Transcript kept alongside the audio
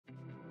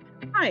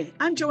Hi,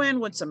 I'm Joanne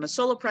Woodsum, a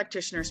solo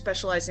practitioner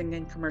specializing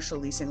in commercial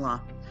leasing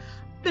law.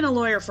 I've been a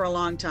lawyer for a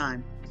long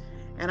time,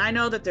 and I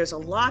know that there's a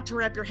lot to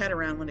wrap your head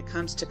around when it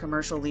comes to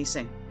commercial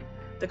leasing.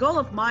 The goal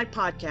of my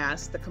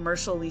podcast, the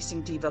Commercial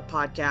Leasing Diva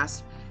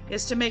podcast,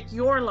 is to make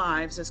your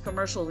lives as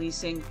commercial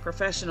leasing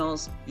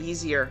professionals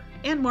easier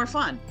and more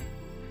fun.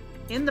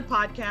 In the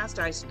podcast,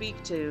 I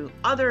speak to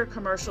other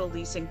commercial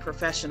leasing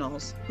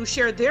professionals who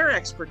share their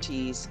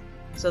expertise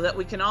so that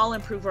we can all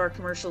improve our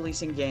commercial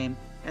leasing game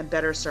and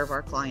better serve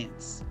our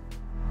clients.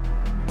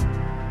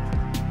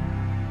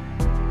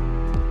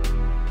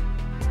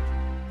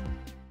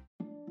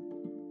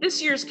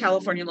 This year's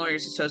California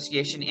Lawyers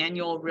Association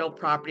annual Real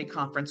Property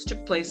Conference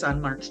took place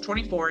on March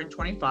 24 and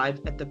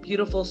 25 at the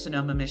beautiful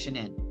Sonoma Mission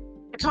Inn.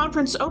 The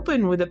conference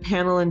opened with a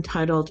panel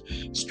entitled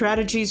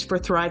Strategies for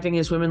Thriving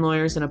as Women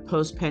Lawyers in a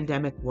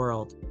Post-Pandemic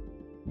World.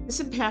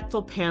 This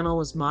impactful panel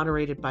was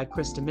moderated by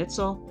Krita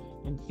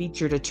Mitzel and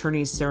featured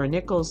attorneys Sara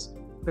Nichols,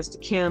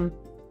 Krista Kim,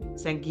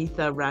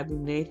 Sangeetha,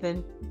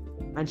 Raghunathan,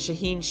 and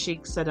Shaheen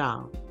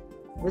Sheik-Sadhal.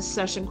 This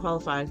session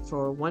qualified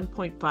for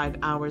 1.5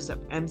 hours of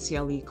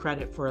MCLE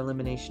credit for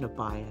elimination of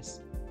bias.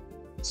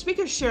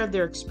 Speakers shared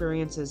their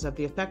experiences of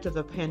the effect of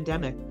the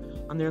pandemic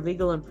on their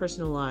legal and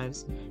personal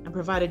lives and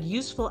provided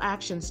useful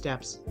action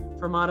steps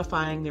for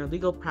modifying their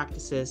legal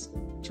practices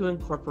to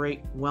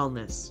incorporate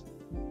wellness.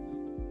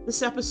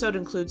 This episode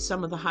includes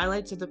some of the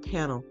highlights of the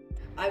panel.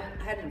 I've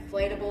had an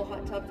inflatable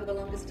hot tub for the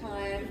longest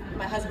time.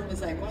 My husband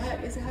was like,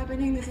 "What is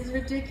happening? This is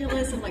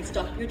ridiculous." I'm like,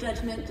 "Stop your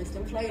judgment, just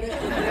inflate it."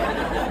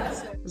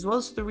 As well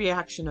as the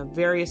reaction of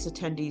various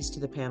attendees to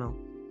the panel.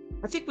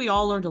 I think we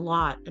all learned a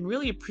lot and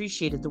really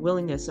appreciated the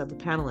willingness of the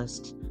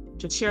panelists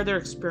to share their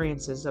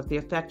experiences of the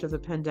effect of the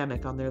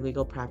pandemic on their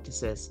legal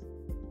practices.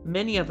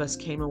 Many of us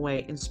came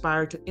away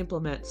inspired to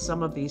implement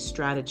some of these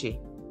strategies.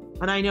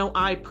 And I know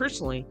I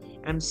personally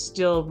am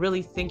still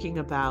really thinking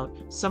about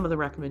some of the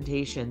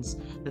recommendations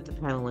that the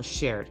panelists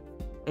shared.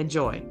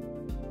 Enjoy.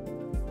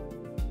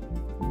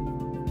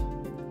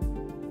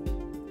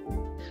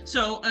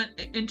 So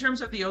in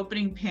terms of the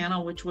opening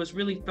panel, which was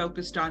really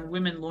focused on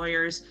women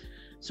lawyers,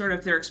 sort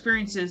of their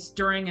experiences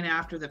during and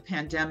after the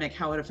pandemic,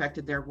 how it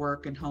affected their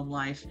work and home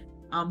life,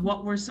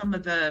 what were some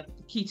of the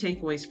key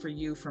takeaways for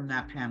you from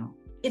that panel?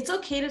 It's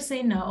okay to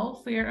say no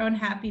for your own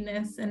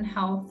happiness and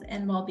health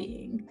and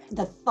well-being.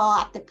 The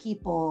thought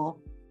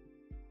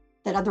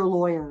that other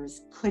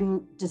lawyers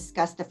couldn't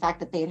discuss the fact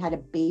that they had a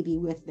baby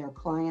with their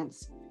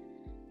clients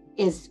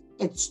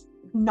it's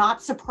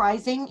not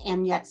surprising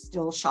and yet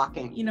still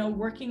shocking. You know,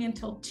 working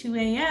until 2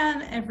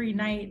 a.m. every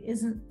night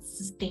isn't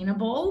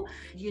sustainable.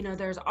 You know,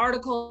 there's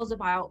articles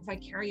about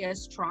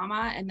vicarious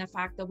trauma and the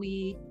fact that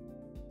we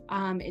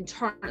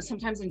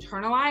sometimes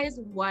internalize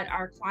what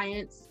our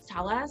clients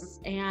tell us.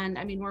 And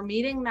I mean, we're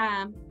meeting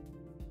them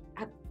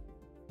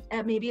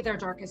at maybe their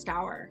darkest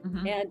hour.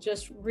 Mm-hmm. And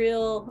just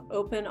real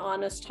open,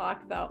 honest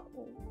talk about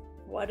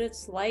what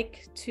it's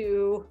like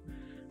to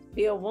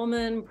be a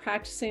woman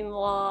practicing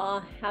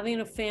law, having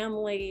a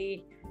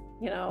family,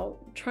 you know,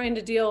 trying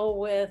to deal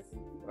with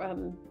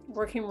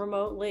working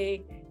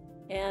remotely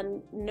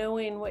and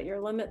knowing what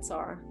your limits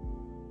are.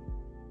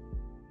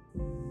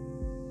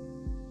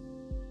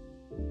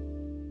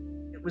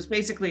 It was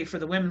basically, for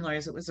the women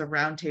lawyers, it was a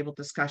roundtable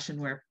discussion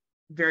where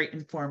very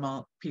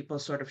informal people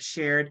sort of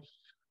shared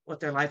what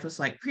their life was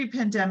like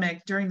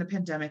pre-pandemic, during the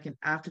pandemic, and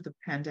after the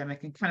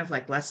pandemic, and kind of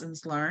like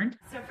lessons learned.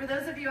 So for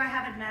those of you I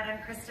haven't met,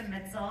 I'm Krita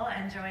Mitzel,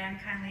 and Joanne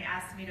kindly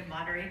asked me to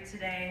moderate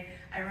today.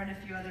 I run a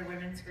few other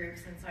women's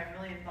groups, and so I'm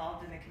really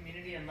involved in the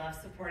community and love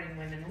supporting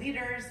women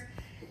leaders.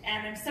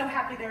 And I'm so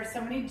happy there are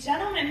so many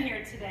gentlemen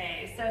here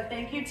today. So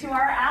thank you to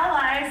our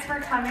allies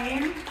for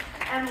coming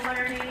and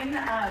learning.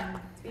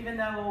 Even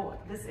though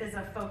this is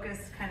a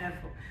focused kind of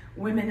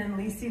women in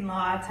leasing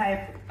law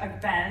type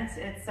event,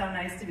 it's so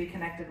nice to be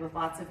connected with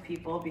lots of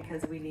people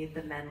because we need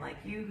the men like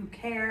you who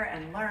care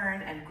and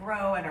learn and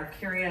grow and are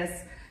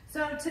curious.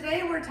 So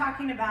today we're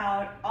talking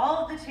about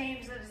all of the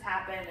change that has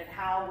happened and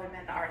how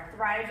women are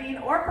thriving,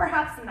 or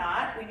perhaps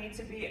not. We need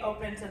to be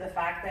open to the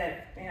fact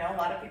that, you know, a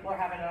lot of people are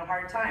having a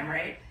hard time,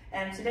 right?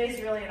 And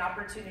today's really an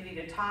opportunity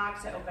to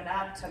talk, to open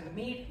up, to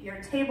meet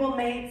your table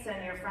mates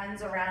and your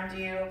friends around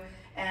you,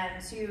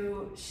 and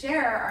to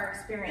share our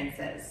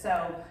experiences.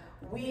 So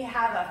we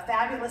have a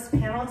fabulous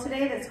panel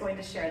today that's going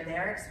to share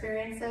their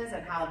experiences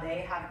and how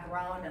they have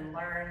grown and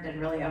learned and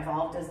really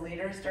evolved as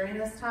leaders during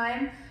this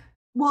time.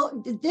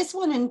 Well, this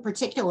one in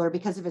particular,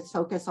 because of its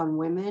focus on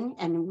women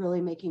and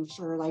really making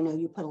sure, I know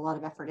you put a lot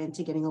of effort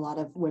into getting a lot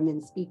of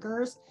women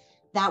speakers,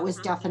 that was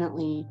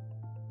definitely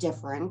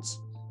different.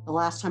 The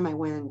last time I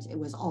went, it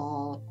was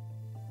all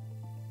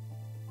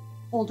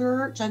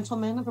older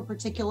gentlemen of a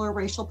particular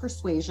racial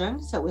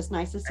persuasion. So it was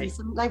nice to see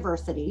some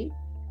diversity.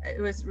 It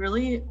was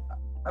really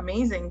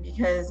amazing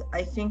because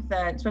I think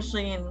that,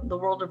 especially in the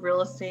world of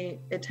real estate,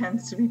 it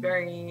tends to be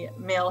very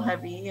male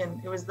heavy.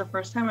 And it was the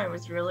first time I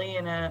was really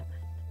in a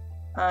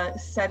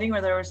setting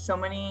where there were so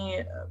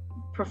many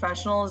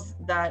professionals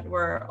that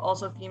were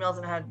also females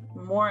and had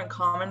more in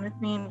common with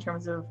me in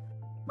terms of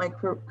my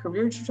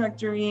career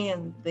trajectory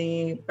and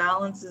the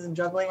balances and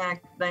juggling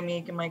act that I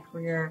make in my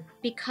career.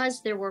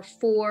 Because there were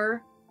five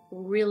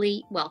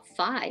really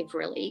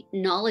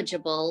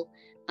knowledgeable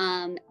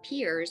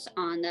peers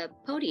on the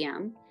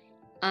podium,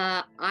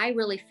 I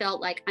really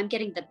felt like I'm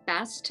getting the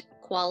best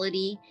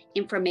quality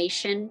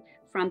information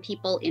from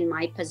people in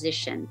my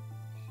position.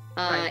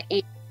 Right.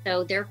 And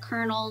so their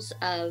kernels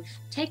of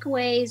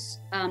takeaways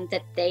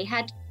that they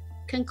had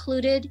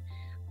concluded,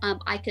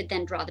 I could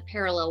then draw the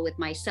parallel with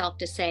myself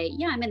to say,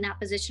 yeah, I'm in that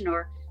position,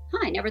 or,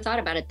 I never thought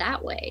about it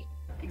that way.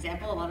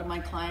 Example, a lot of my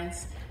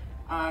clients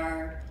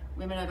are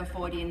women over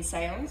 40 in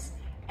sales,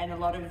 and a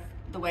lot of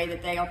the way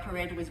that they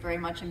operated was very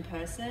much in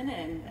person.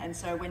 And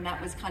so when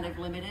that was kind of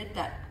limited,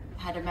 that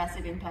had a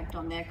massive impact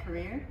on their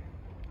career.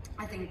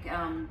 I think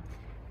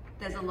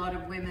there's a lot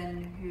of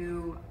women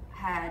who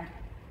had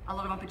a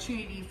lot of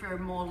opportunity for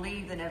more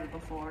leave than ever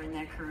before in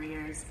their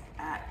careers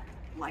at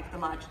like the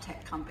large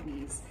tech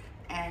companies.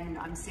 And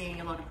I'm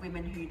seeing a lot of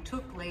women who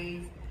took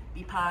leave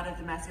be part of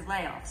the massive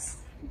layoffs.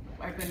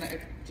 I've been at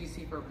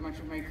GC for much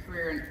of my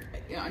career,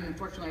 and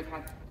unfortunately I've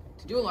had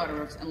to do a lot of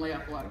RIFs and lay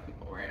off a lot of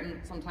people, right?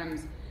 And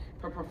sometimes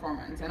for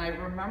performance. And I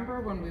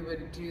remember when we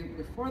would do,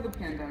 before the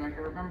pandemic,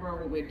 I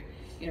remember we would,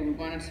 we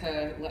wanted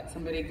to let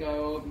somebody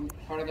go,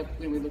 part of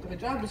the, we look at the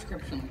job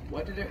description, like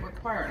what did it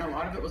require? And a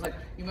lot of it was like,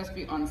 you must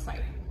be on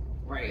site,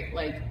 right?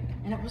 Like,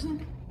 and it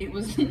wasn't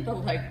the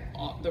like,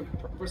 the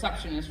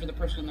receptionist or the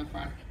person in the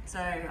front. So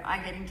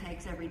I get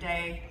intakes every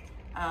day,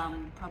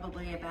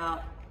 probably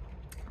about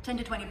 10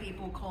 to 20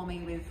 people call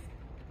me with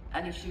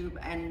an issue,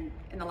 and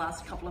in the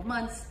last couple of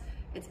months,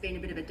 it's been a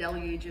bit of a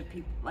deluge of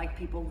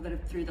people that are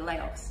through the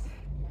layoffs.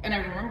 And I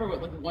remember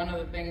one of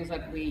the things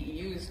that we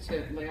used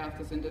to lay off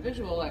this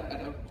individual at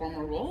a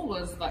former role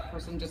was that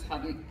person just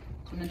hadn't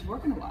come into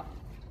work in a while.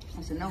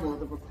 I said, no, well,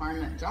 the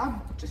requirement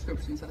job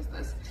description says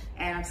this.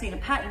 And I've seen a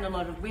pattern a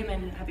lot of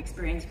women have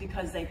experienced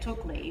because they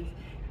took leave,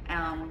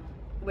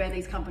 where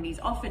these companies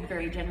offered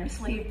very generous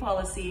leave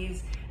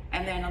policies,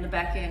 and then on the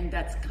back end,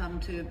 that's come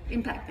to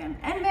impact them.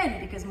 And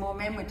men, because more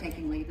men were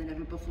taking leave than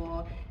ever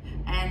before.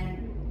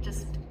 And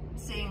just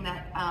seeing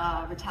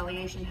that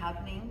retaliation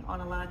happening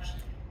on a large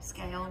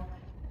scale.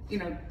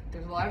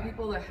 There's a lot of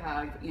people that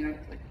have,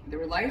 like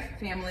their life,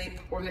 family,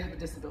 or they have a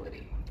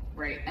disability,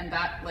 right? And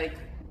that, like,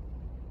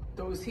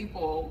 those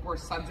people were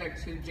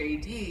subject to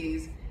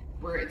JDs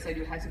where it said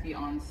you had to be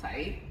on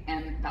site,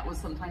 and that was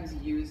sometimes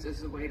used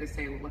as a way to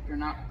say, well, look, you're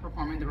not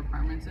performing the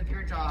requirements of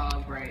your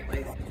job, right?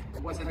 Like,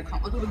 it wasn't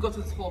we would go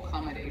through this whole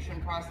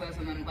accommodation process,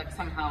 and then like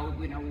somehow,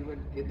 they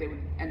would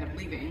end up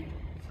leaving.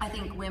 I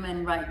think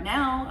women right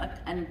now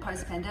and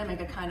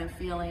post-pandemic are kind of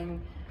feeling,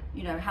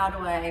 how do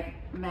I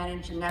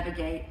manage and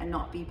navigate and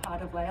not be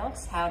part of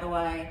layoffs? How do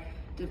I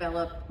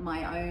develop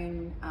my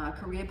own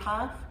career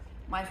path?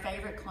 My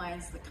favorite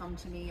clients that come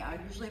to me are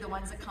usually the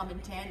ones that come in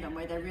tandem,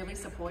 where they're really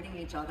supporting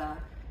each other.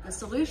 The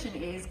solution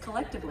is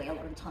collectively a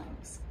lot of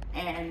times.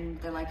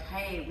 And they're like,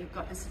 hey, we've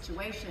got this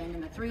situation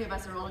and the three of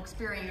us are all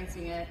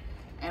experiencing it,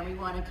 and we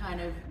want to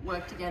kind of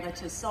work together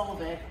to solve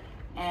it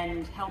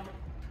and help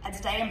and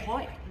stay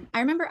employed.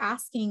 I remember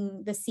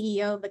asking the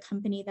CEO of the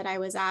company that I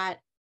was at,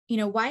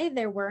 why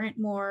there weren't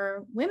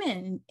more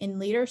women in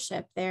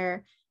leadership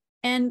there.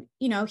 And,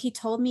 he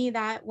told me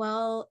that,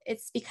 well,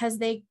 it's because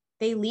they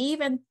leave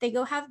and they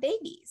go have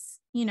babies,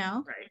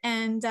 right.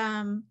 And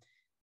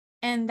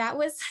that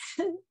was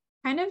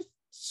kind of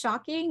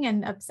shocking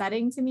and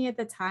upsetting to me at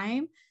the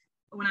time.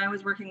 When I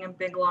was working in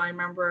Big Law, I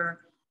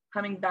remember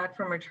coming back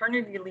from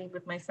maternity leave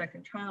with my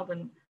second child,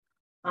 and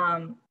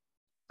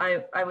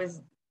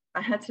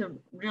I had to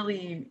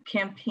really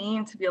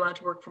campaign to be allowed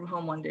to work from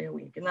home 1 day a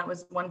week. And that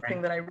was one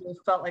thing that I really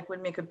felt like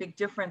would make a big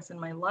difference in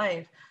my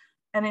life.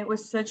 And it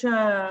was such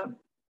a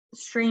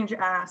strange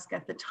ask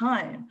at the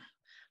time.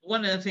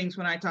 One of the things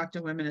when I talk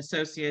to women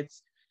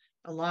associates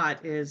a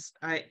lot is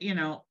I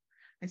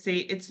say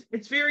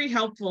it's very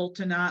helpful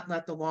to not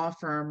let the law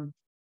firm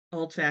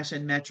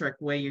old-fashioned metric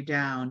weigh you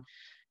down,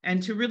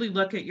 and to really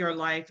look at your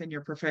life and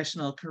your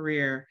professional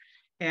career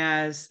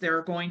as there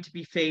are going to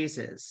be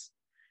phases.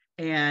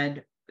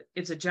 And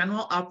it's a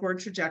general upward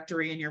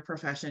trajectory in your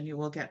profession. You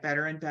will get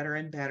better and better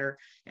and better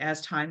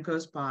as time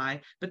goes by,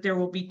 but there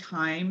will be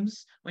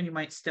times when you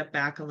might step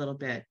back a little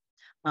bit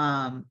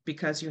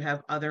because you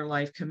have other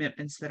life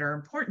commitments that are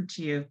important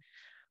to you,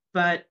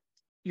 but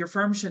your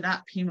firm should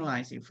not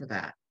penalize you for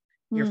that.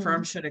 Your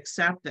firm should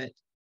accept that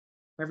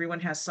everyone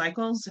has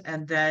cycles,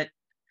 and that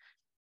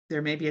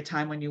there may be a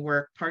time when you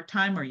work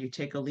part-time or you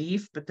take a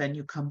leave, but then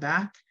you come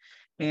back,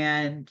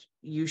 and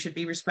you should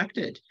be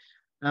respected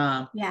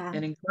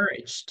and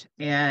encouraged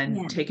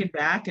and taken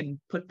back and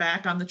put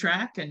back on the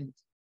track. And,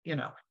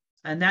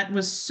 and that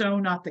was so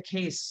not the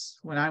case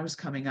when I was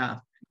coming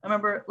up. I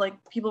remember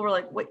people were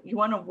like, what, you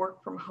want to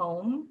work from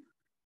home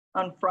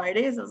on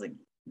Fridays? I was like,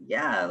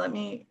 yeah, let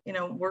me,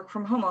 work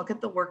from home. I'll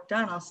get the work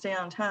done. I'll stay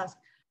on task.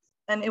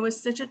 And it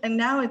was and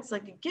now it's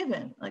like a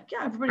given. Like,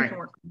 yeah, everybody can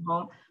work from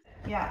home.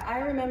 Yeah, I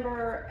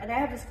remember, and I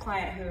have this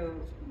client who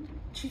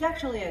she's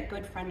actually a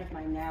good friend of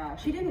mine now.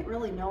 She didn't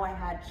really know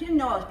she didn't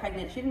know I was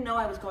pregnant. She didn't know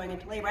I was going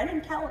into labor. I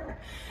didn't tell her.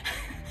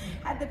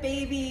 Had the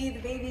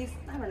baby's,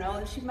 I don't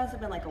know, she must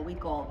have been like a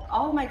week old.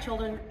 All of my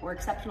children were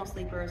exceptional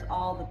sleepers,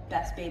 all the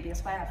best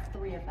babies. So I have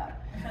 3 of them.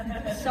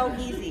 So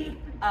easy.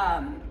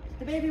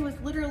 The baby was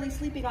literally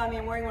sleeping on me.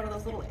 I'm wearing one of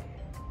those little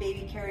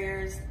baby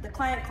carriers. The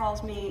client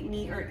calls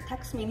me, or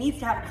texts me, needs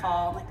to have a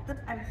call. I'm like,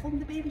 I'm holding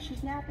the baby,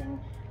 she's napping.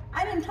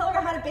 I didn't tell her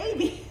I had a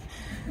baby.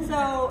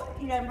 So,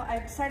 you know, I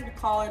decided to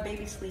call her,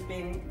 baby's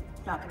sleeping,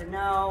 not gonna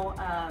know.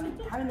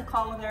 Having the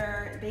call with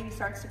her, the baby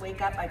starts to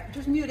wake up, I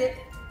just mute it,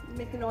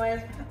 make the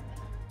noise.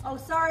 Oh,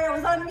 sorry, I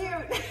was on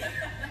mute.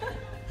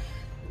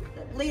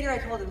 Later I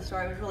told her the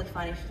story, it was really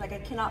funny. She's like, I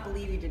cannot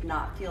believe you did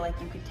not feel like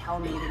you could tell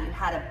me that you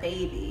had a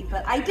baby.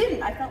 But I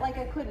didn't, I felt like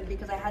I couldn't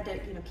because I had to,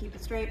 you know, keep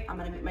it straight. I'm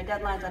gonna meet my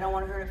deadlines. I don't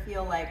want her to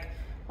feel like,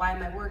 why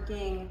am I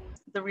working?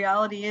 The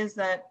reality is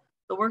that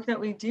the work that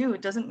we do,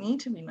 it doesn't need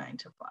to be 9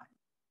 to 5.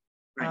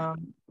 Right.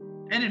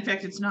 And in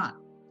fact, it's not.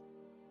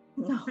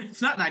 No,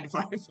 it's not 9 to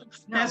 5.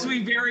 No. As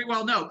we very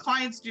well know,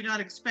 clients do not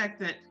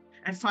expect that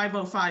at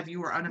 5:05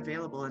 you are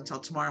unavailable until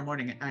tomorrow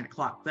morning at 9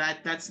 o'clock.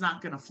 That's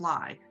not going to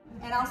fly.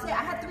 And I'll say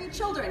I had 3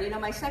 children. You know,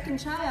 my second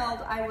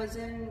child, I was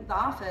in the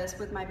office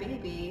with my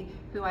baby,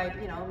 who I,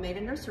 you know, made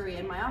a nursery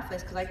in my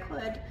office because I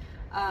could.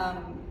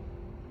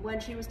 When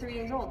she was 3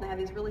 days old, and I have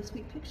these really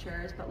sweet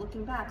pictures, but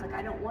looking back, like,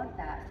 I don't want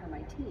that for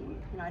my team.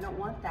 You know, I don't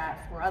want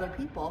that for other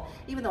people,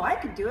 even though I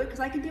could do it because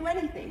I can do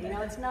anything. You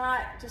know, it's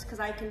not just because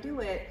I can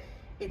do it,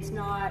 it's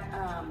not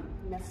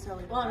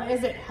necessarily. Well, and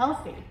is it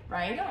healthy,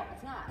 right? No,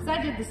 it's not. Because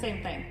I did the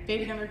same thing.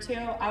 Baby number 2,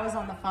 I was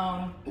on the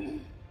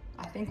phone,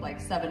 I think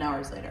like 7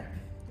 hours later.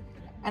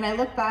 And I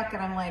look back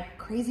and I'm like,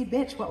 crazy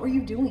bitch, what were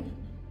you doing?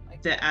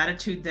 The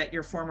attitude that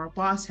your former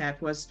boss had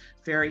was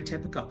very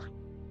typical.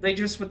 They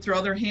just would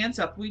throw their hands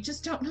up. We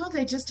just don't know.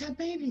 They just have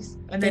babies.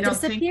 And they don't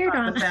think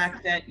about the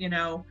fact that, you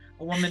know,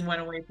 a woman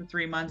went away for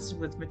 3 months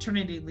with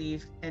maternity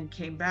leave and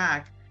came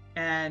back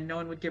and no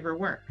one would give her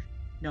work.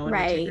 No one would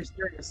take her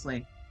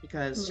seriously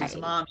because she's a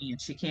mommy and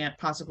she can't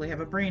possibly have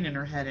a brain in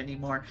her head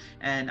anymore.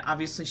 And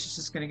obviously she's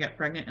just going to get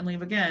pregnant and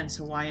leave again.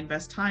 So why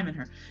invest time in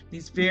her?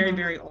 These very,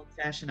 very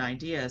old-fashioned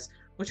ideas,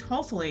 which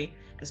hopefully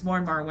as more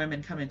and more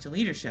women come into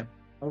leadership,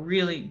 are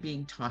really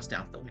being tossed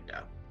out the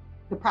window.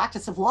 The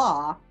practice of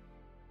law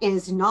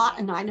is not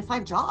a 9 to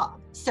 5 job.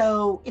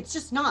 So it's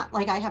just not.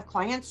 Like, I have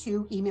clients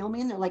who email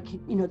me and they're like,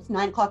 you know, it's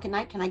 9 o'clock at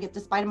night. Can I get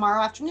this by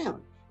tomorrow afternoon?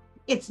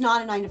 It's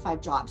not a 9 to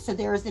 5 job. So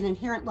there is an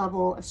inherent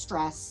level of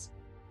stress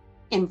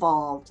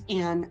involved.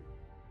 And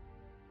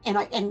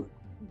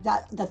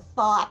that the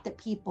thought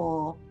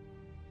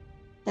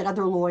that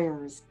other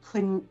lawyers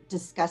couldn't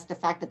discuss the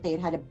fact that they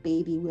had a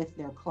baby with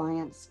their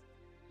clients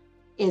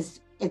it's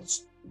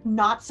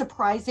not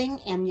surprising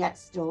and yet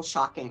still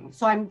shocking.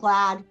 So I'm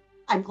glad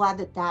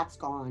that that's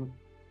gone.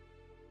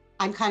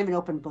 I'm kind of an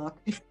open book.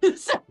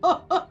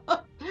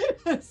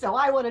 So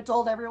I would have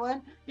told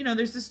everyone. You know,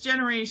 there's this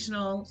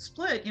generational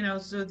split, you know,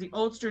 so the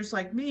oldsters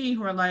like me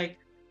who are like,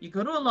 you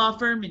go to a law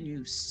firm and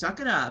you suck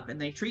it up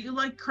and they treat you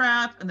like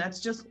crap and that's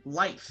just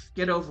life.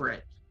 Get over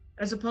it.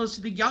 As opposed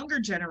to the younger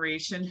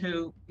generation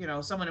who, you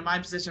know, someone in my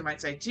position might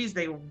say, geez,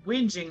 they were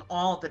whinging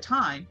all the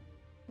time.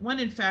 When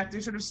in fact,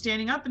 they're sort of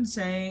standing up and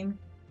saying,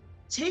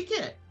 take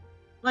it.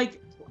 Like,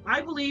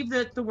 I believe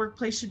that the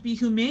workplace should be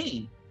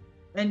humane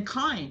and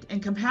kind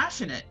and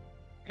compassionate.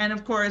 And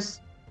of course,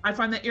 I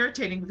find that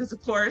irritating because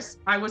of course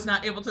I was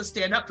not able to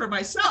stand up for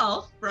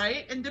myself,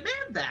 right? And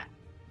demand that.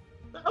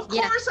 Of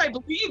course I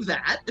believe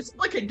that. It's not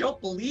like I don't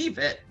believe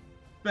it,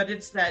 but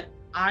it's that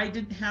I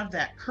didn't have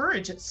that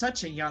courage at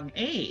such a young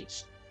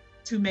age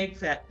to make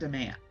that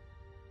demand.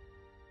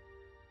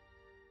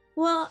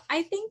 Well,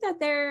 I think that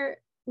there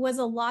was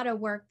a lot of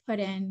work put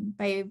in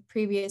by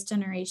previous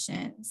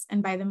generations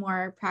and by the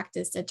more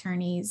practiced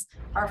attorneys.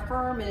 Our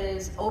firm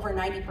is over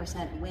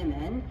 90%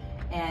 women,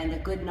 and a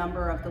good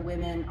number of the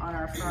women on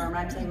our firm,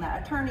 I'm saying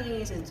that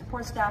attorneys and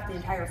support staff, the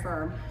entire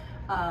firm,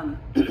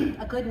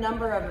 a good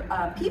number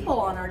of people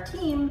on our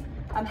team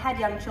had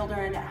young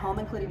children at home,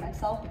 including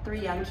myself, with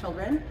 3 young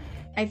children.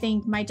 I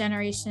think my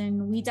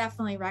generation, we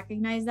definitely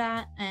recognize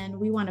that and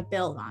we want to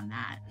build on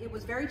that. It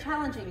was very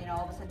challenging, you know,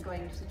 all of a sudden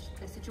going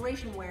to a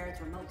situation where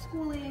it's remote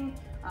schooling.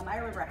 I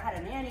remember I had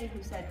a nanny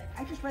who said,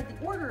 I just read the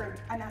order and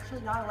I'm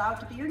actually not allowed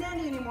to be your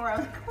nanny anymore. I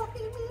was like, what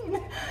do you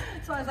mean?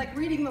 So I was like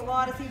reading the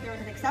law to see if there was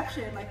an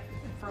exception, like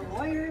for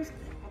lawyers,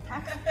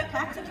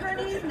 tax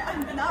attorneys,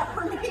 not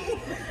for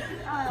me.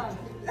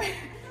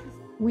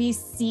 We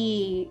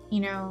see,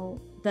 you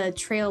know, the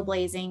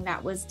trailblazing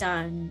that was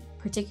done,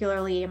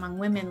 particularly among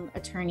women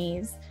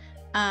attorneys.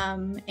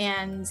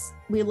 And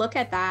we look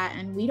at that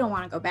and we don't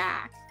want to go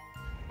back.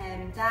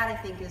 And that, I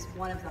think, is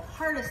one of the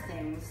hardest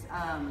things,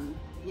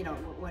 you know,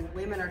 when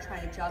women are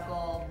trying to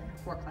juggle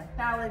work-life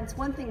balance.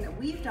 One thing that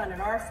we've done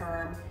at our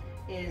firm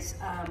is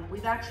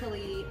we've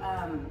actually,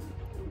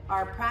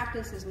 our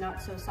practice is not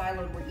so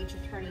siloed where each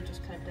attorney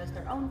just kind of does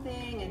their own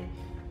thing. And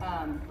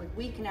Like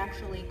we can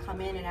actually come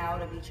in and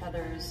out of each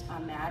other's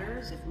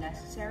matters if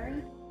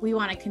necessary. We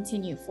want to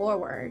continue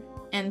forward.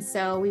 And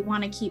so we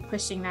want to keep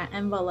pushing that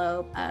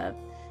envelope of,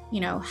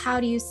 how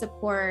do you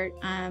support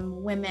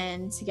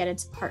women to get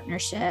into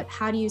partnership?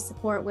 How do you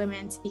support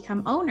women to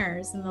become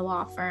owners in the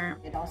law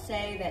firm? And I'll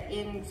say that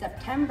in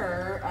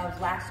September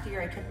of last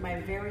year, I took my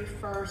very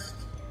first,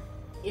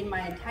 in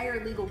my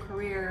entire legal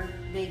career,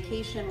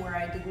 vacation where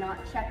I did not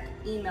check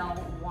email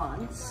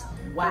once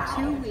for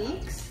 2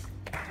 weeks.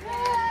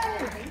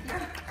 Yay!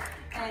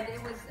 And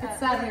it was... It's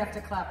sad you have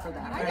to clap for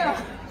that. I know.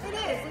 It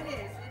is.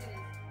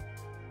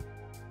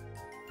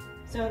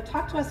 So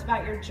talk to us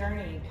about your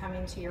journey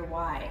coming to your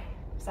why,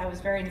 because I was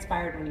very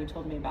inspired when you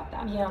told me about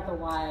that. Yeah, the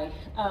why.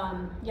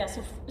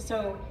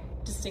 So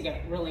just to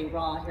get really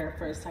raw here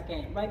for a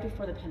second, right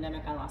before the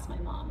pandemic, I lost my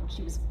mom.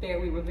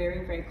 We were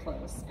very, very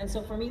close. And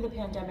so for me, the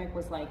pandemic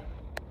was like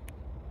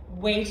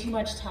way too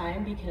much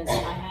time because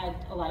I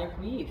had a lot of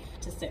grief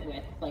to sit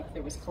with. Like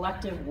there was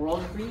collective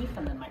world grief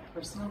and then my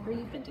personal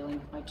grief and dealing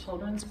with my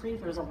children's grief.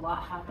 There was a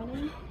lot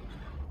happening.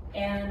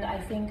 And I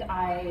think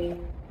I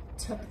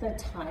took the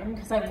time,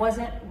 because I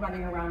wasn't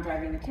running around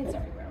driving the kids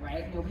everywhere,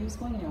 right? Nobody was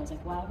going, and I was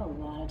like, wow, I have a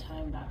lot of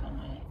time back on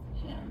my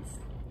hands.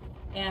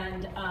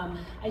 And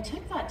I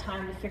took that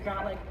time to figure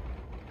out, like,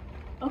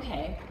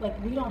 okay, like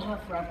we don't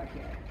have forever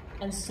here.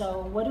 And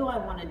so what do I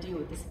want to do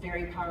with this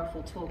very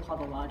powerful tool called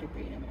the law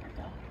degree in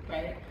America,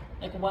 right?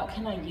 Like what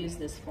can I use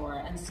this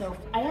for? And so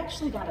I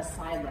actually got a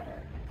side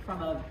letter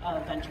from a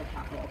venture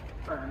capital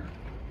firm.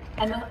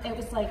 And it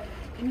was like,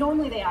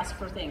 normally they ask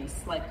for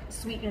things like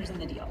sweeteners in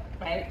the deal,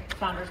 right?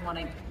 Founders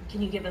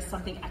can you give us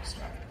something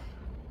extra?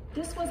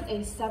 This was a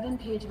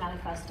 7-page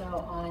manifesto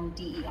on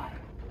DEI.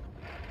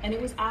 And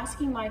it was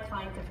asking my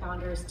client, the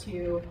founders,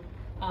 to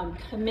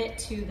commit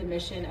to the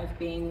mission of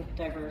being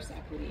diverse,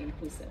 equity,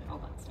 inclusive, all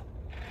that stuff.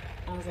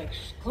 I was like,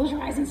 close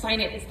your eyes and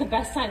sign it. It's the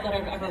best side letter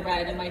I've ever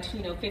read in my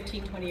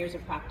 15, 20 years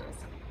of practice.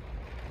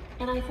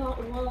 And I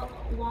thought, well,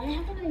 why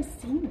haven't I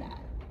seen that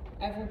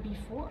ever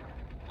before?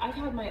 I've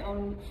had my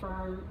own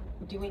firm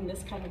doing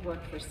this kind of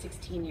work for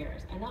 16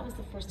 years, and that was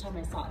the first time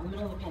I saw it in the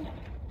middle of the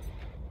pandemic.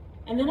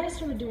 And then I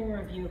started doing a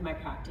review of my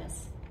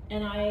practice,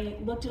 and I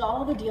looked at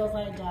all the deals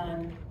I had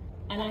done,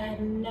 and I had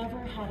never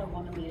had a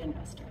woman lead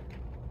investor.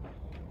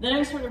 Then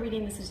I started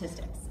reading the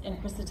statistics, and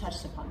Krista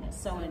touched upon this.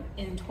 So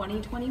in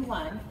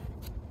 2021,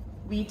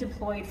 we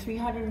deployed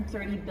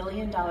 $330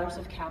 billion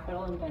of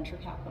capital and venture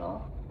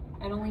capital,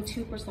 and only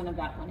 2% of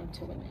that went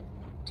into women,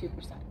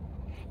 2%.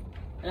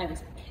 And I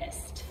was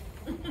pissed.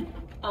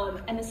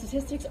 And the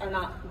statistics are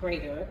not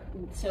greater.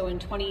 So in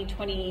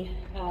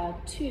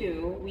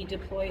 2022, we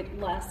deployed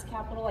less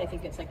capital. I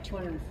think it's like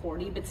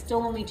 240, but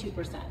still only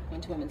 2%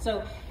 went to women.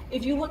 So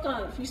if you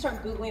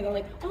start Googling, they're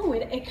like, oh,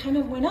 it kind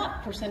of went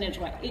up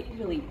percentage-wise. It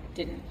really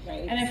didn't,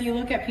 right? And if you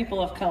look at people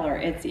of color,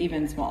 it's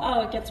even smaller.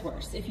 Oh, it gets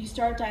worse. If you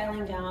start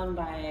dialing down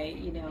by,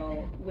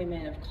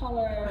 women of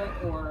color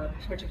or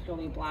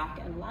particularly Black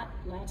and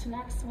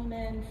Latinx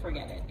women,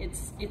 forget it.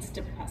 It's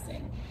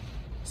depressing.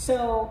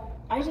 So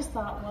I just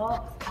thought,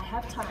 well, I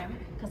have time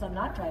because I'm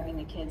not driving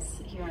the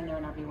kids here and there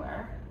and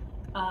everywhere.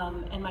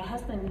 And my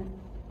husband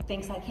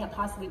thinks I can't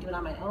possibly do it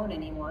on my own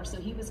anymore, so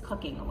he was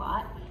cooking a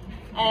lot.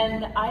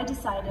 And I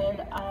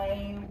decided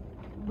I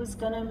was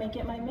gonna make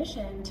it my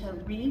mission to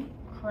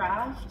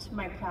recraft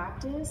my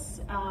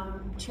practice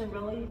to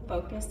really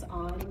focus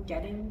on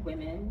getting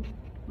women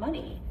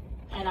money.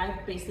 And I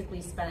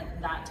basically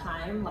spent that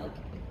time,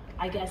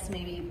 I guess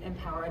maybe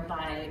empowered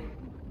by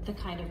the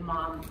kind of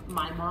mom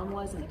my mom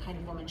was and the kind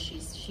of woman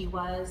she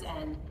was,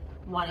 and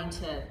wanting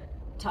to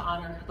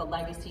honor the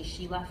legacy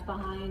she left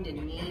behind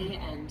in me,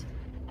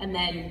 and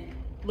then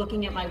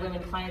looking at my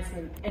women clients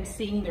and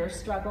seeing their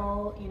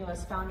struggle,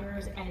 as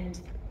founders, and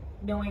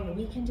knowing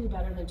we can do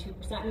better than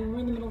 2%. I mean, we're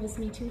in the middle of this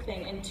Me Too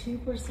thing, and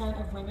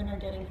 2% of women are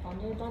getting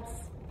funded.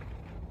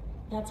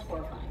 That's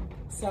horrifying.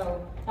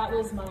 So that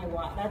was my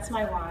why. That's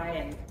my why,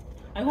 and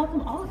I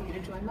welcome all of you to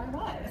join my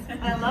why.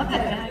 I love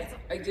it.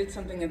 I did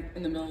something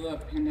in the middle of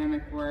the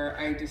pandemic where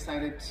I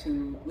decided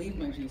to leave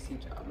my GC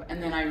job.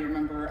 And then I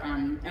remember,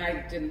 and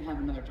I didn't have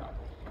another job.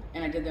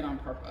 And I did that on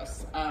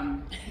purpose.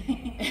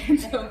 And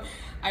so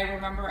I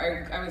remember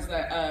I was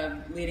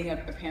leading a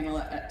panel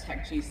at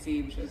Tech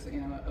GC, which was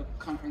a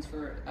conference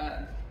for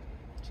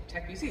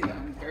Tech GC,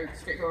 a very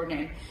straightforward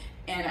name.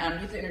 And you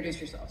have to introduce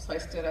yourself. So I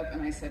stood up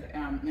and I said,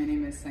 my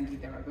name is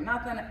Sangeetha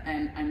Raghunathan,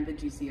 and I'm the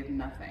GC of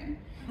nothing.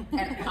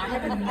 And I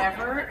have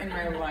never in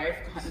my life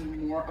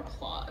gotten more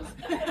applause.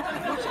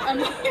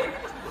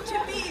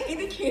 To me,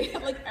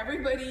 indicated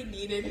everybody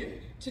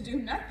needed to do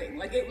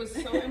nothing. It was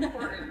so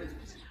important.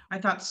 I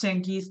thought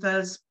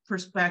Sangeetha's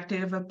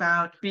perspective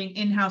about being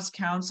in-house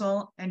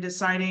counsel and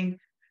deciding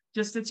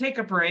just to take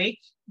a break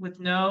with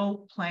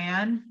no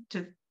plan,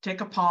 to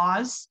take a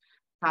pause,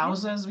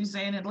 as we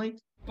say in Italy.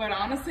 But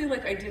honestly,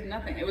 I did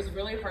nothing. It was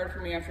really hard for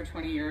me after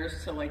 20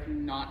 years to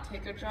not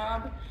take a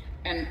job.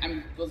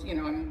 And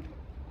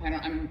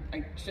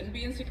I shouldn't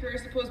be insecure, I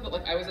suppose, but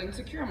like I was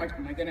insecure. I'm like,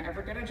 am I gonna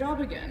ever get a job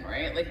again,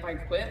 right? Like if I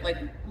quit, like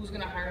who's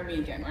gonna hire me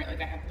again, right?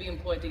 Like I have to be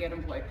employed to get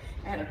employed.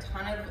 I had a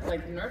ton of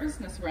like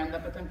nervousness around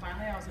that, but then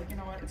finally I was like, you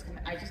know what,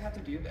 I just have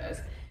to do this.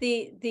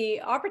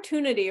 The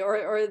opportunity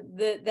or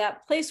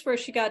that place where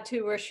she got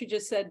to where she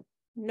just said,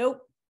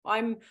 nope,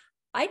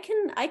 I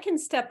can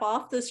step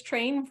off this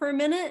train for a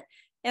minute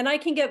and I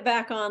can get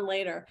back on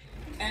later.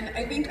 And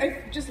I think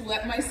I just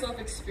let myself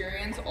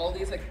experience all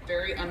these like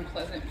very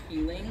unpleasant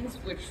feelings,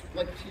 which,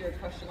 like to your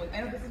question, like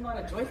I know this is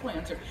not a joyful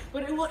answer,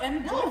 but it will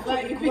end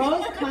joyfully.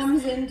 Growth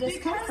comes in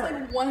discomfort. Because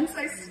like once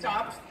I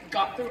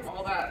got through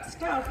all that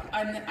stuff,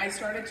 and I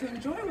started to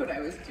enjoy what I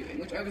was doing,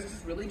 which I was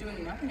just really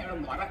doing nothing. I had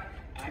a lot of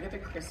Agatha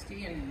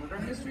Christie and murder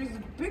mysteries. It's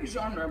a big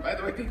genre, by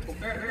the way, people.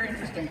 Very, very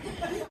interesting.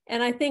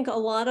 And I think a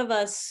lot of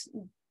us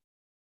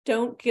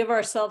don't give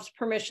ourselves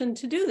permission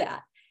to do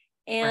that.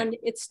 And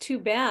it's too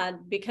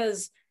bad,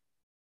 because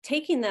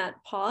taking that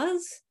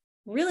pause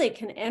really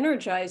can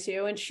energize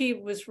you. And she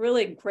was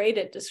really great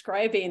at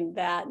describing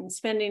that and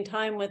spending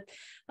time with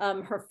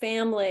her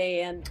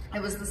family. And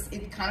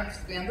it kind of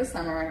spanned the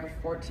summer. I have a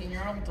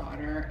 14-year-old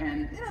daughter,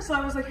 and so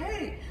I was like,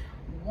 hey,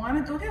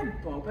 want to go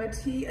get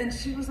boba tea? And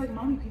she was like,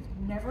 Mommy,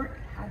 we've never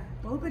had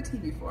boba tea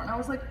before. And I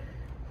was like,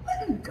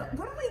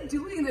 what am I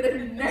doing that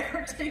I've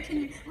never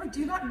taken you? Like, do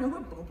you not know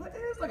what boba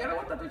is? Like, I don't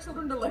want the other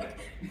children to like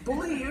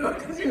bully you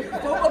because you're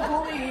boba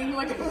bullying.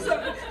 Like,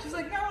 she's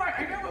like, no,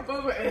 I know what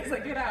boba is.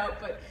 Like, get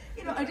out. But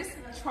I just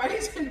tried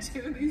to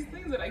do these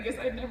things that I guess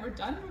I'd never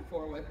done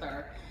before with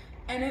her,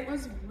 and it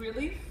was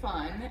really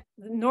fun.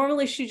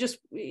 Normally,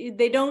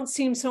 they don't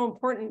seem so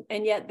important,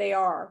 and yet they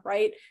are,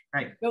 right?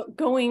 Right.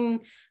 Going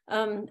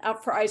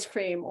out for ice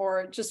cream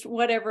or just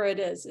whatever it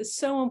is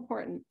so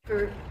important.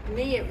 For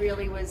me, it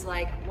really was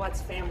like,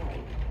 what's family?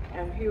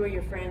 And who are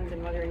your friends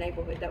and what are your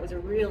neighborhood? That was a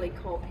really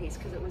cool piece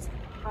because it was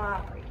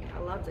heartbreaking. I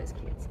love those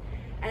kids.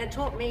 And it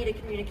taught me to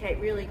communicate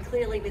really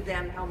clearly with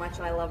them how much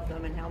I love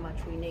them and how much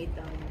we need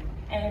them.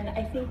 And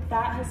I think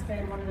that has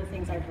been one of the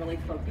things I've really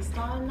focused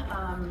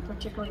on,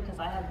 particularly because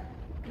I have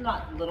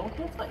not little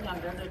kids, but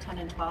younger, they're 10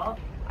 and 12.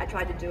 I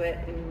tried to do it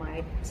in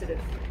my sort of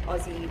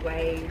Aussie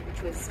way,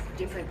 which was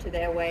different to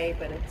their way,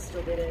 but it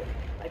still did it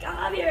like,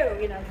 I love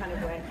you, kind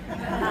of way.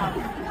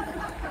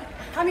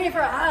 Come here for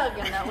a hug,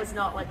 and that was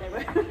not what they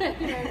were,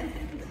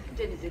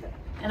 didn't do that.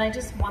 And I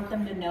just want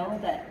them to know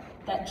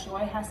that joy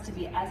has to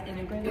be as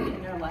integrated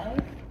in their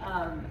life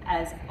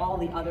as all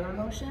the other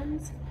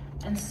emotions.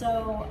 And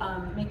so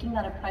making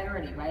that a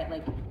priority, right?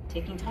 Like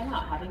taking time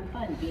out, having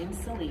fun, being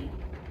silly,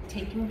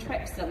 taking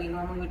trips that we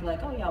normally would be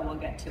like, oh yeah, we'll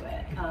get to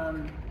it.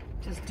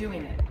 Just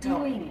doing it.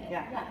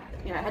 Yeah.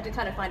 I had to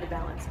kind of find a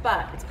balance,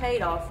 but it's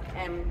paid off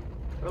and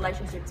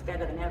relationships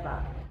better than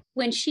ever.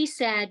 When she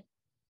said,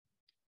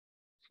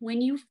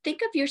 when you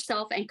think of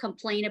yourself and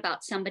complain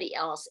about somebody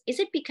else, is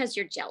it because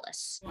you're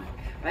jealous?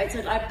 Right,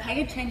 so I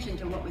pay attention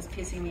to what was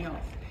pissing me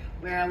off,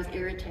 where I was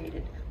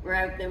irritated,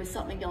 where there was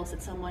something else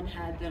that someone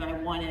had that I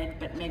wanted,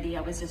 but maybe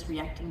I was just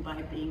reacting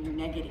by being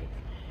negative.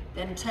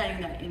 Then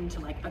turning that into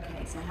like,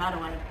 okay, so how do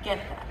I get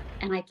that?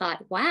 And I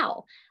thought,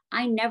 wow,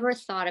 I never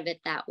thought of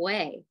it that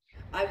way.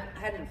 I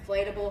had an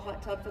inflatable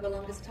hot tub for the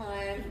longest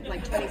time,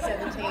 like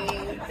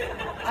 2017.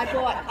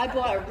 I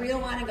bought a real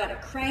one and got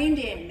it craned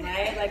in,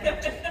 right? Like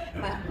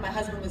my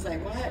husband was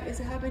like, what is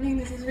happening?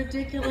 This is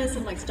ridiculous.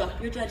 I'm like, stop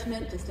your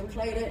judgment, just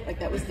inflate it. Like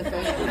that was the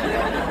first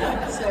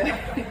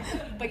thing.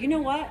 But you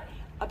know what?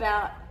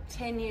 About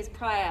 10 years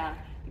prior,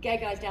 the gay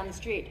guys down the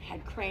street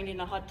had craned in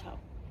a hot tub.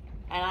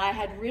 And I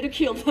had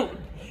ridiculed them,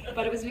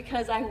 but it was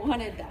because I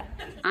wanted that.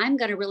 I'm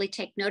going to really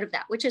take note of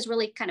that, which is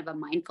really kind of a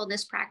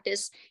mindfulness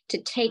practice, to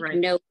take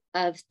note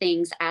of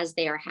things as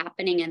they are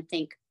happening and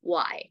think,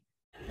 why?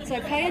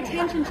 So pay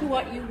attention to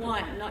what you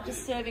want, not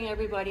just serving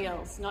everybody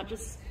else, not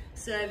just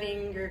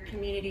serving your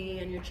community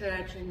and your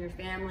church and your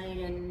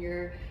family and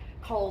your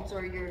cult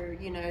or your,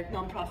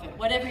 nonprofit,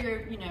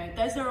 whatever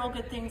those are all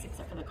good things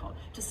except for the cult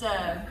to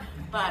serve,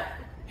 but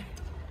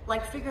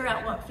like figure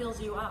out what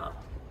fills you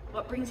up.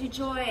 What brings you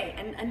joy,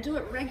 and do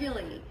it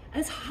regularly. And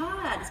it's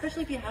hard,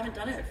 especially if you haven't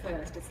done it at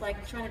first. It's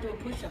like trying to do a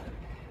push-up.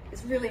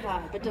 It's really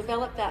hard, but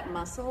develop that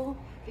muscle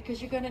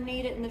because you're going to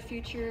need it in the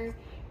future.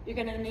 You're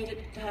going to need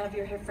it to have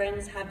your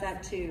friends have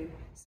that too.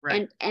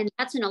 Right. And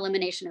that's an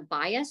elimination of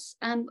bias,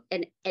 an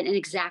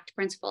exact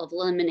principle of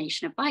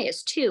elimination of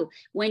bias too.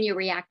 When you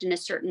react in a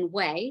certain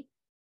way,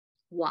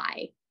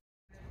 why?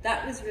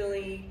 That was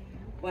really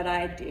what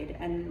I did,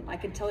 and I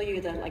could tell you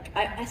that, like,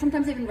 I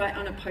sometimes even write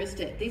on a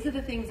post-it, these are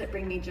the things that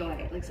bring me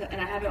joy, like, so, and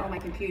I have it on my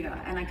computer,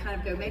 and I kind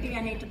of go, maybe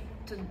I need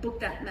to book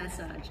that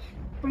massage.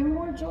 Bring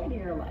more joy to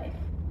your life.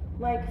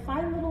 Like,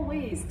 find little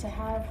ways to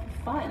have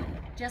fun.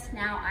 Just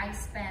now, I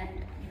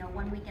spend,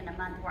 1 week in a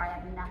month where I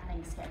have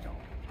nothing scheduled,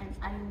 and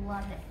I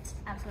love it,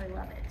 absolutely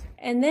love it.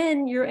 And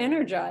then you're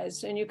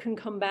energized, and you can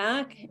come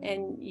back,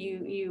 and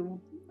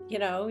you you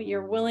know,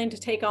 you're willing to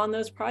take on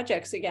those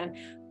projects again.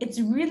 It's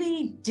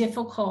really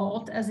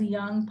difficult as a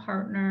young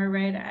partner,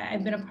 right?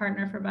 I've been a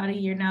partner for about a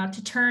year now,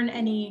 to turn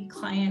any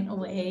client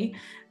away.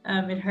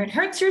 It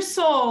hurts your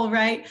soul,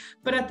 right?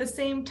 But at the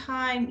same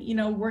time, you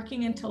know,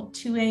 working until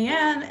 2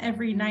 a.m.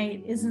 every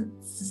night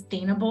isn't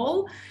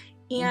sustainable.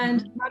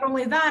 And not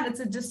only that, it's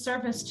a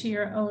disservice to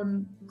your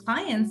own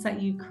clients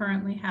that you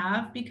currently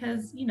have,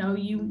 because, you know,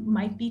 you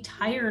might be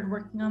tired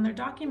working on their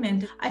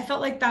document. I felt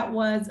like that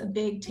was a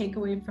big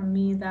takeaway from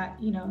me, that,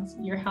 you know,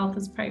 your health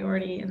is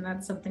priority, and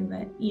that's something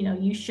that, you know,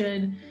 you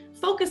should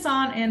focus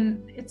on,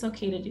 and it's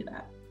okay to do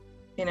that.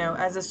 You know,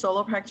 as a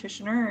solo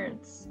practitioner,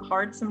 it's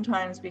hard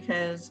sometimes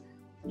because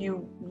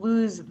you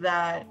lose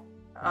that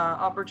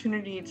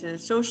opportunity to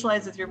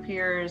socialize with your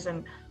peers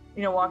and,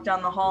 you know, walk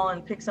down the hall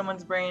and pick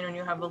someone's brain when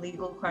you have a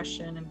legal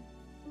question.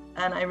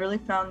 And I really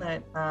found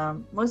that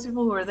most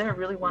people who were there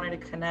really wanted to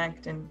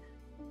connect and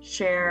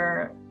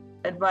share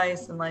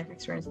advice and life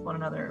experience with one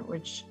another,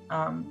 which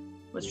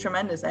was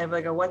tremendous. I have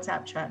like a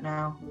WhatsApp chat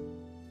now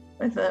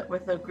with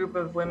a group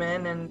of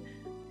women,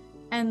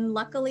 and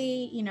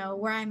luckily, you know,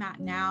 where I'm at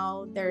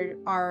now, there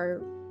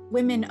are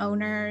women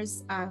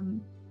owners.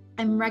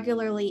 I'm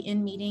regularly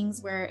in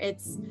meetings where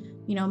it's,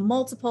 you know,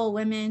 multiple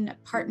women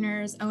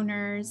partners,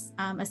 owners,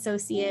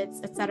 associates,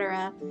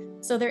 etc.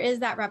 So there is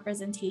that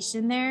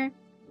representation there.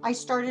 I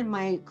started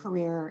my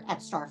career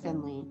at Star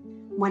Finley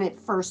when it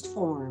first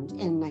formed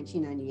in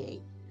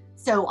 1998.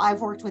 So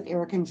I've worked with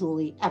Eric and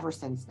Julie ever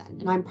since then.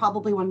 And I'm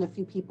probably one of the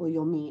few people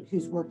you'll meet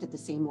who's worked at the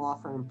same law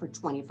firm for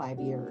 25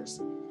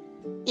 years.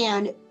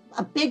 And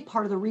a big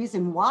part of the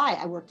reason why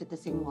I worked at the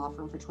same law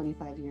firm for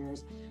 25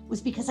 years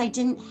was because I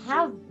didn't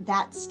have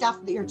that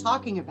stuff that you're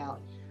talking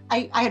about.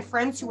 I had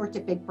friends who worked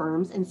at big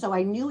firms, and so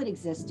I knew it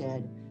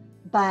existed,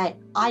 but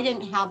I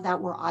didn't have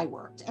that where I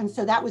worked. And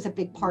so that was a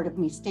big part of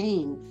me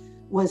staying,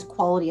 was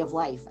quality of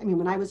life. I mean,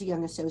 when I was a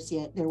young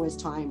associate, there was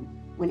time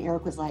when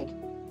Eric was like,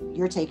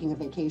 you're taking a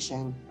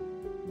vacation,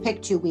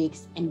 pick 2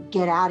 weeks and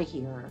get out of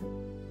here.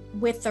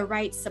 With the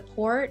right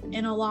support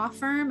in a law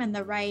firm and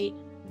the right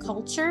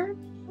culture,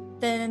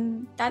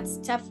 then that's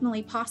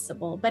definitely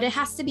possible, but it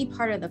has to be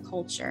part of the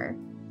culture.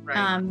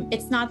 Right.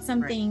 It's not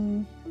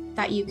something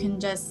that you can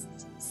just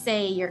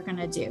say you're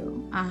gonna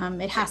do.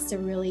 It has to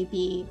really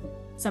be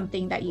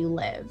something that you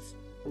live.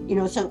 You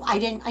know, so I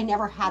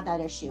never had that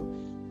issue.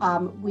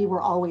 We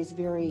were always it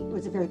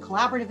was a very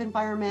collaborative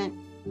environment.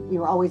 We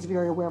were always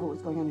very aware of what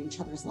was going on in each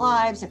other's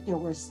lives. If there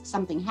was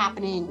something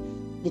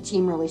happening, the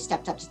team really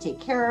stepped up to take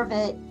care of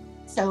it.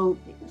 So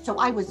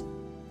I was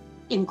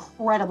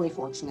incredibly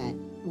fortunate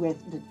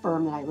with the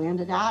firm that I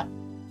landed at.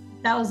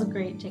 That was a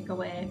great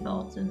takeaway, I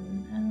felt,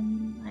 and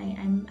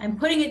I'm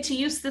putting it to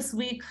use this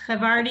week.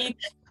 I've already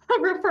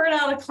referred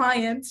out a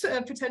client,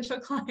 potential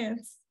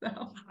clients.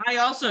 So I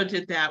also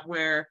did that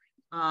where,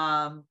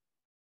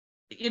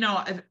 you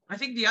know, I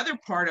think the other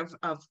part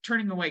of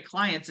turning away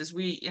clients is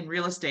we in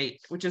real estate,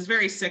 which is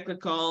very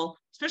cyclical,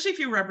 especially if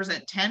you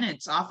represent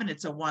tenants, often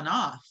it's a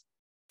one-off.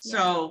 Yeah.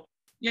 So,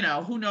 you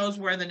know, who knows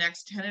where the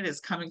next tenant is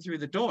coming through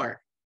the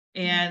door.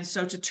 And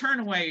so to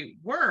turn away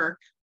work,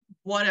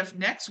 what if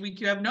next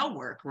week you have no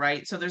work,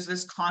 right? So there's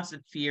this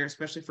constant fear,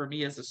 especially for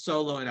me as a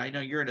solo, and I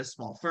know you're at a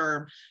small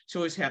firm, so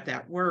always have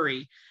that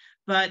worry.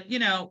 But, you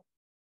know,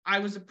 I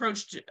was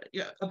approached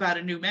about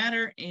a new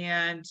matter,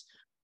 and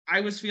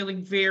I was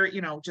feeling very,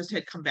 you know, just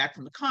had come back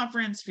from the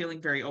conference, feeling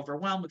very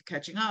overwhelmed with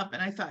catching up.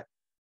 And I thought,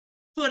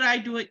 could I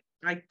do it?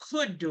 I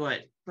could do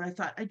it, but I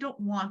thought, I don't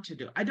want to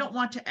do it. I don't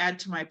want to add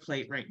to my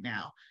plate right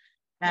now.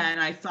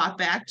 And I thought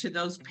back to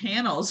those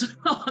panels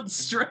on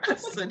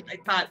stress, and I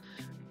thought,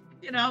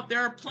 you know, there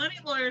are plenty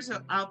of lawyers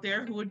out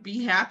there who would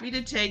be happy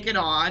to take it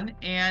on.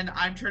 And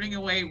I'm turning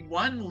away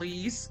one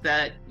lease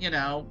that, you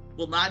know,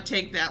 will not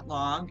take that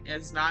long.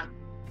 It's not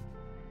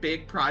a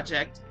big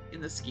project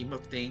in the scheme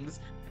of things.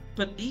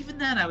 But even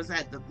then, I was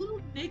at the little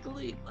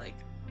niggly, like,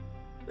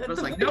 I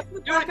was like, nope,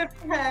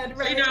 head,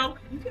 right? You know,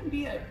 you can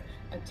be a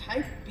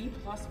type B+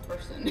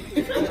 person.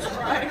 That's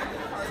right.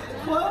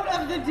 Quote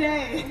of the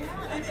day.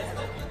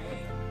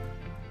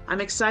 I'm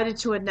excited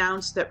to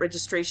announce that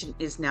registration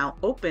is now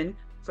open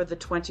for the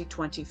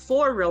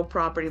 2024 Real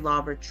Property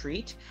Law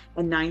Retreat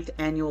and 9th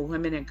Annual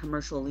Women in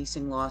Commercial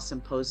Leasing Law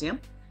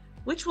Symposium,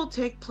 which will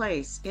take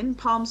place in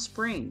Palm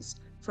Springs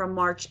from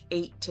March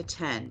 8 to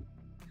 10.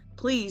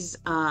 Please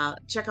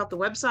check out the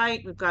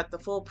website. We've got the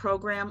full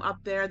program up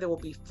there. There will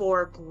be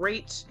 4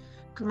 great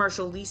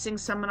commercial leasing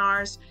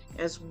seminars,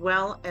 as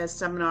well as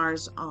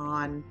seminars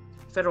on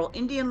federal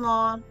Indian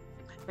law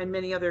and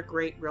many other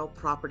great real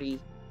property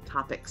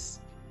topics.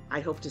 I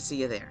hope to see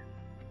you there.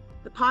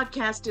 The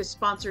podcast is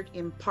sponsored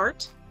in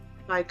part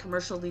by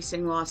Commercial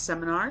Leasing Law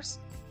Seminars.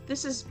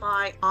 This is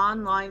my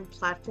online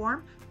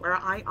platform where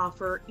I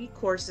offer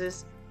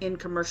e-courses in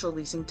commercial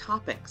leasing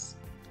topics.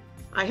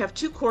 I have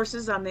 2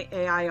 courses on the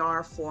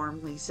AIR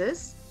form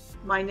leases.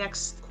 My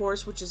next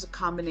course, which is a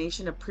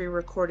combination of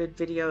pre-recorded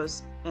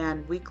videos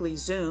and weekly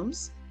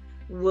Zooms,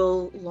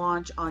 will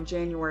launch on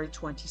January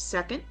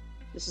 22nd.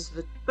 This is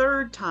the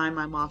third time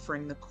I'm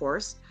offering the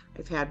course.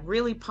 I've had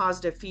really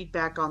positive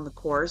feedback on the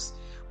course,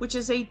 which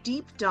is a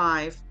deep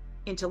dive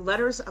into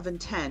letters of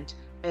intent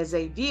as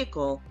a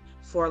vehicle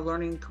for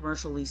learning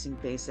commercial leasing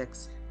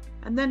basics.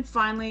 And then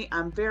finally,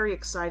 I'm very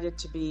excited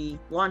to be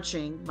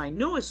launching my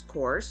newest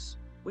course,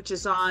 which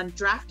is on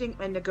drafting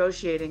and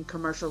negotiating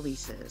commercial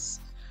leases.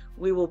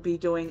 We will be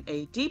doing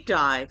a deep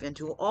dive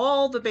into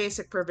all the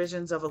basic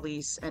provisions of a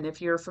lease. And if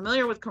you're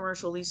familiar with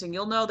commercial leasing,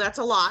 you'll know that's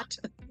a lot.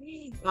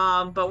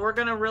 But we're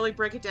going to really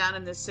break it down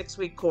in this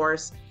 6-week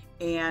course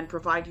and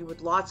provide you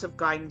with lots of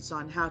guidance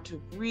on how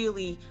to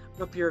really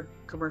up your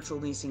commercial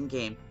leasing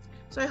game.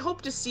 So I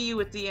hope to see you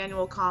at the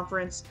annual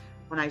conference,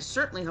 and I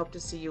certainly hope to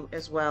see you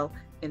as well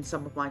in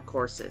some of my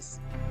courses.